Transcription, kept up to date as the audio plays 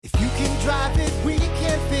drive it, we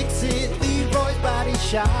can fix it. Leroy's Body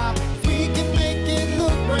Shop. We can make it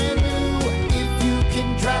look brand new. If you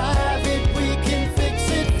can drive it, we can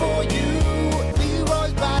fix it for you.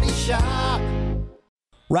 Leroy's Body Shop.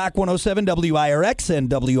 Rock 107 WIRX and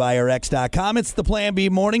WIRX.com. It's the Plan B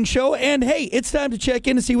Morning Show. And, hey, it's time to check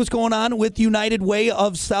in to see what's going on with United Way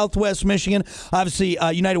of Southwest Michigan. Obviously,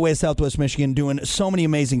 United Way of Southwest Michigan doing so many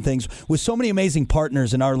amazing things with so many amazing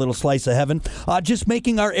partners in our little slice of heaven, just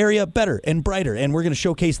making our area better and brighter. And we're going to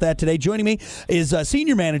showcase that today. Joining me is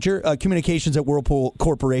Senior Manager, Communications at Whirlpool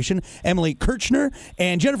Corporation, Emily Kirchner,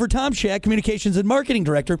 and Jennifer Tomczak, Communications and Marketing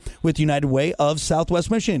Director with United Way of Southwest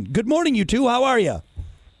Michigan. Good morning, you two. How are you?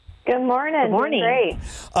 Good morning. Good morning. Great.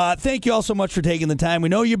 Thank you all so much for taking the time. We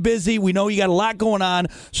know you're busy. We know you got a lot going on.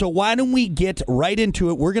 So why don't we get right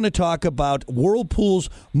into it? We're going to talk about Whirlpool's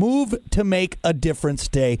Move to Make a Difference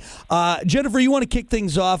Day. Jennifer, you want to kick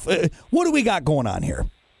things off? What do we got going on here?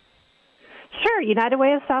 Sure. United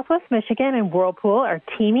Way of Southwest Michigan and Whirlpool are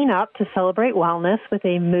teaming up to celebrate wellness with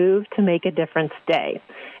a Move to Make a Difference Day.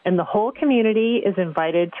 And the whole community is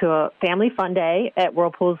invited to a family fun day at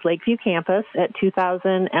Whirlpool's Lakeview campus at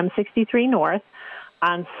 2000 M63 North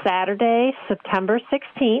on Saturday, September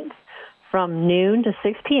 16th from noon to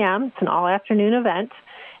 6 p.m. It's an all-afternoon event.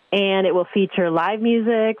 And it will feature live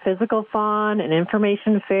music, physical fun, an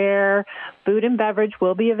information fair. Food and beverage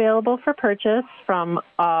will be available for purchase from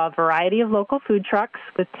a variety of local food trucks,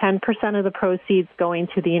 with 10% of the proceeds going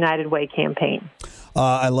to the United Way campaign.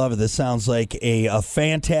 I love it. This sounds like a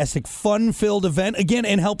fantastic, fun-filled event, again,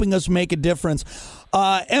 and helping us make a difference.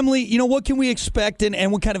 Emily, what can we expect,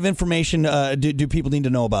 and what kind of information do people need to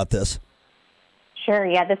know about this? Sure,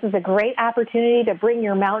 yeah, this is a great opportunity to bring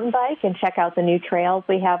your mountain bike and check out the new trails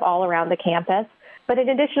we have all around the campus. But in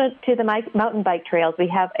addition to the mountain bike trails, we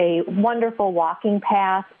have a wonderful walking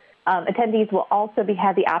path. Attendees will also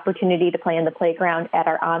have the opportunity to play in the playground at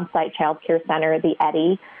our on-site child care center, the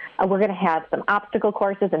Eddy. We're going to have some obstacle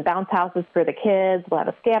courses and bounce houses for the kids. We'll have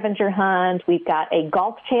a scavenger hunt. We've got a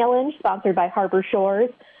golf challenge sponsored by Harbor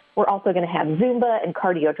Shores. We're also going to have Zumba and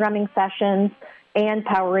cardio drumming sessions. And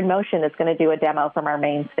Power in Motion is going to do a demo from our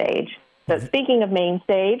main stage. So speaking of main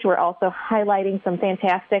stage, we're also highlighting some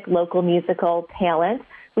fantastic local musical talent.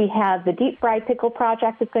 We have the Deep Fried Pickle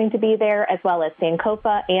Project that's going to be there, as well as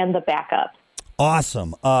Sankofa and the Backups.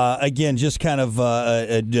 Awesome. Again, just kind of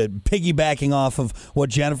piggybacking off of what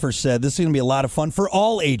Jennifer said, this is going to be a lot of fun for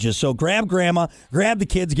all ages. So grab grandma, grab the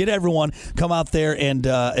kids, get everyone, come out there and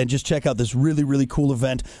just check out this really, really cool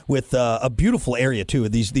event with a beautiful area, too.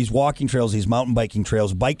 These walking trails, these mountain biking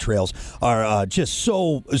trails, bike trails are just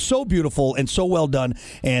so beautiful and so well done.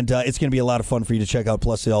 And it's going to be a lot of fun for you to check out,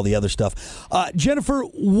 plus all the other stuff. Jennifer,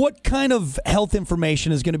 what kind of health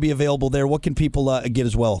information is going to be available there? What can people get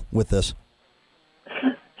as well with this?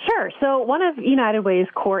 Sure. So one of United Way's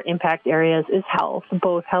core impact areas is health,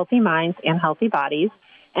 both healthy minds and healthy bodies.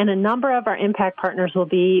 And a number of our impact partners will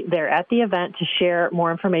be there at the event to share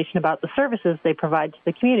more information about the services they provide to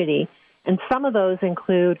the community. And some of those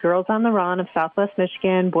include Girls on the Run of Southwest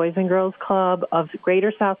Michigan, Boys and Girls Club of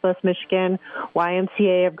Greater Southwest Michigan,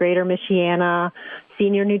 YMCA of Greater Michiana,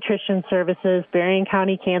 Senior Nutrition Services, Berrien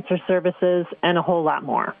County Cancer Services, and a whole lot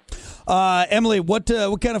more. Emily, what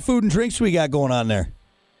kind of food and drinks we got going on there?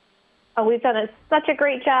 Oh, we've done such a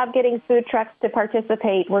great job getting food trucks to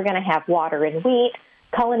participate. We're going to have Water and Wheat,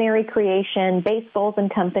 Culinary Creation, Base Bowls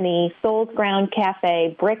and Company, Soul's Ground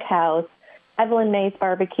Cafe, Brick House, Evelyn May's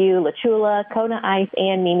Barbecue, La Chula, Kona Ice,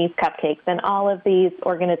 and Mimi's Cupcakes. And all of these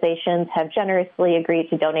organizations have generously agreed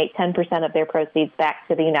to donate 10% of their proceeds back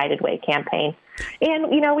to the United Way campaign.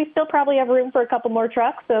 And, we still probably have room for a couple more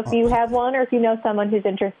trucks. So if you have one or if you know someone who's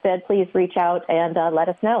interested, please reach out and let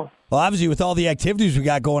us know. Well, obviously, with all the activities we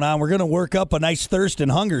got going on, we're going to work up a nice thirst and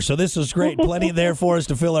hunger. So this is great. Plenty there for us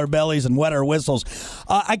to fill our bellies and wet our whistles.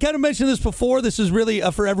 I kind of mentioned this before. This is really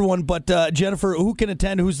for everyone. But, Jennifer, who can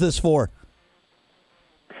attend? Who's this for?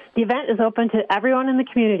 The event is open to everyone in the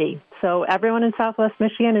community. So everyone in Southwest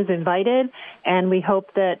Michigan is invited, and we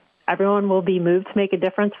hope that everyone will be moved to make a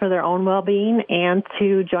difference for their own well-being and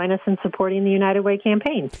to join us in supporting the United Way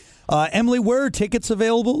campaign. Emily, where are tickets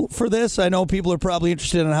available for this? I know people are probably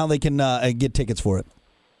interested in how they can get tickets for it.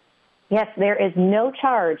 Yes, there is no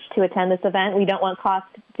charge to attend this event. We don't want cost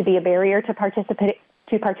to be a barrier to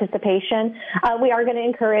participation. We are going to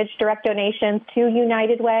encourage direct donations to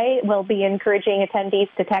United Way. We'll be encouraging attendees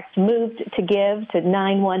to text MOVED to GIVE to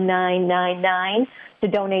 91999 to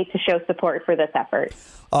donate to show support for this effort.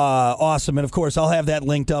 Awesome. And, of course, I'll have that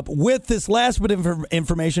linked up with this last bit of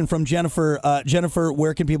information from Jennifer. Jennifer,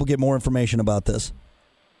 where can people get more information about this?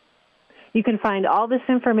 You can find all this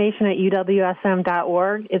information at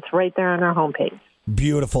uwsm.org. It's right there on our homepage.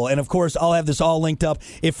 Beautiful. And, of course, I'll have this all linked up.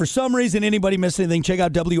 If for some reason anybody missed anything, check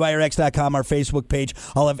out WIRX.com, our Facebook page.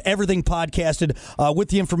 I'll have everything podcasted with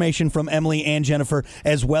the information from Emily and Jennifer,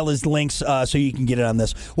 as well as links so you can get it on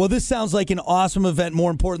this. Well, this sounds like an awesome event.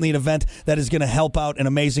 More importantly, an event that is going to help out an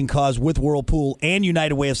amazing cause with Whirlpool and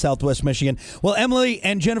United Way of Southwest Michigan. Well, Emily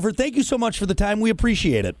and Jennifer, thank you so much for the time. We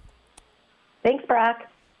appreciate it. Thanks, Brock.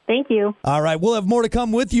 Thank you. All right, we'll have more to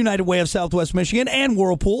come with United Way of Southwest Michigan and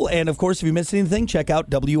Whirlpool. And, of course, if you missed anything, check out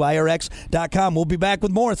WIRX.com. We'll be back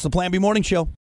with more. It's the Plan B Morning Show.